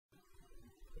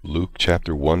Luke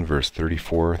chapter 1 verse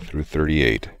 34 through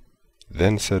 38.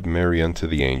 Then said Mary unto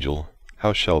the angel,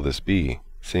 How shall this be,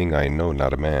 seeing I know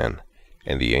not a man?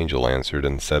 And the angel answered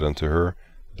and said unto her,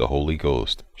 The Holy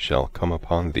Ghost shall come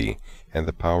upon thee, and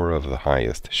the power of the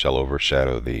Highest shall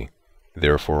overshadow thee.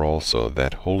 Therefore also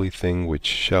that holy thing which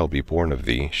shall be born of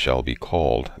thee shall be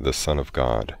called the Son of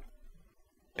God.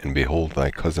 And behold, thy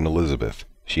cousin Elizabeth,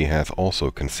 she hath also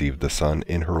conceived a son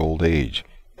in her old age,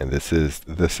 and this is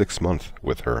the 6th month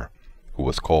with her, who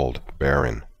was called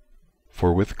barren.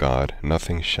 For with God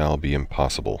nothing shall be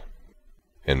impossible.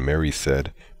 And Mary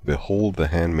said, Behold the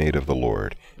handmaid of the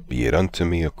Lord, be it unto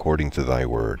me according to thy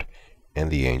word. And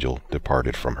the angel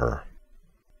departed from her.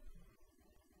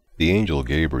 The angel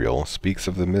Gabriel speaks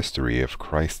of the mystery of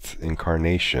Christ's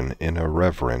incarnation in a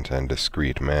reverent and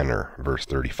discreet manner, verse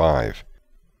 35.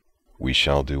 We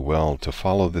shall do well to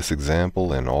follow this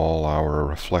example in all our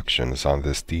reflections on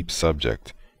this deep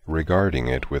subject, regarding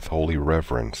it with holy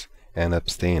reverence, and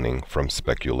abstaining from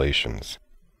speculations.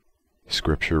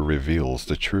 Scripture reveals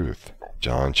the truth.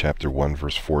 John chapter 1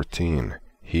 verse 14,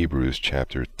 Hebrews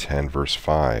chapter 10 verse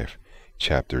 5,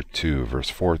 chapter 2 verse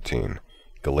 14,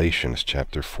 Galatians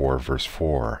chapter 4 verse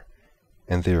 4.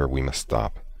 And there we must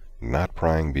stop, not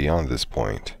prying beyond this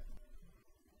point.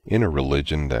 In a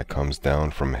religion that comes down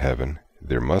from heaven,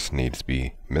 there must needs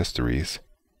be mysteries.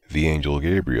 The angel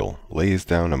Gabriel lays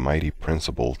down a mighty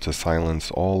principle to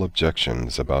silence all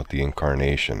objections about the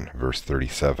incarnation, verse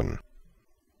 37.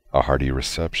 A hearty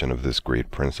reception of this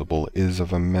great principle is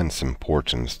of immense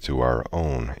importance to our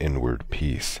own inward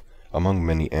peace. Among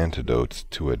many antidotes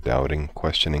to a doubting,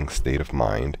 questioning state of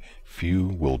mind, few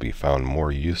will be found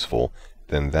more useful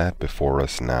than that before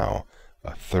us now,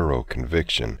 a thorough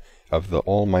conviction of the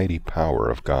almighty power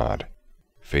of God.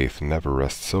 Faith never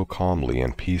rests so calmly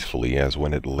and peacefully as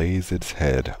when it lays its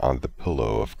head on the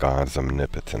pillow of God's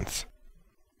omnipotence.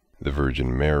 The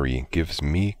Virgin Mary gives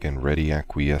meek and ready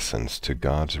acquiescence to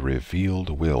God's revealed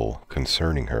will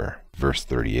concerning her, verse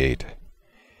 38.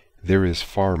 There is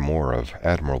far more of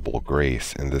admirable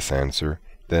grace in this answer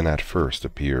than at first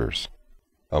appears.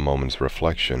 A moment's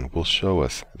reflection will show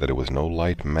us that it was no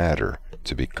light matter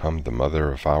to become the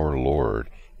mother of our Lord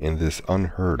in this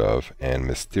unheard of and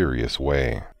mysterious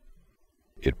way.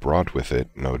 It brought with it,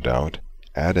 no doubt,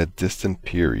 at a distant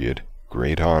period,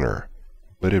 great honor,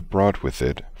 but it brought with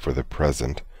it, for the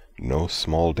present, no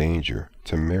small danger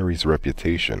to Mary's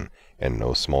reputation and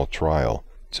no small trial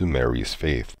to Mary's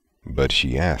faith. But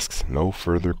she asks no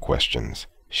further questions,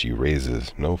 she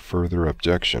raises no further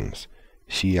objections,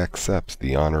 she accepts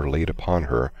the honor laid upon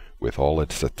her with all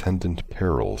its attendant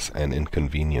perils and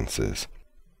inconveniences.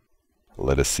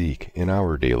 Let us seek in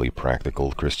our daily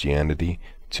practical Christianity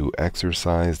to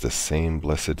exercise the same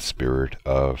blessed spirit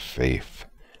of faith.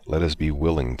 Let us be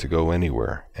willing to go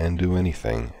anywhere and do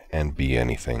anything and be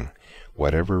anything,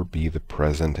 whatever be the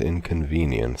present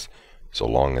inconvenience, so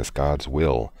long as God's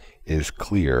will is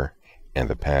clear and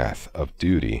the path of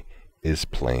duty is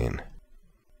plain.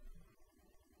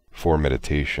 For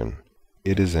meditation,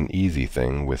 it is an easy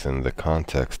thing within the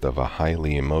context of a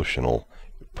highly emotional,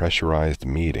 pressurized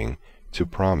meeting to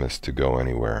promise to go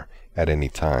anywhere, at any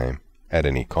time, at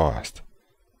any cost.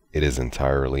 It is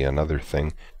entirely another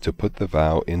thing to put the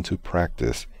vow into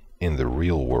practice in the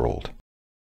real world.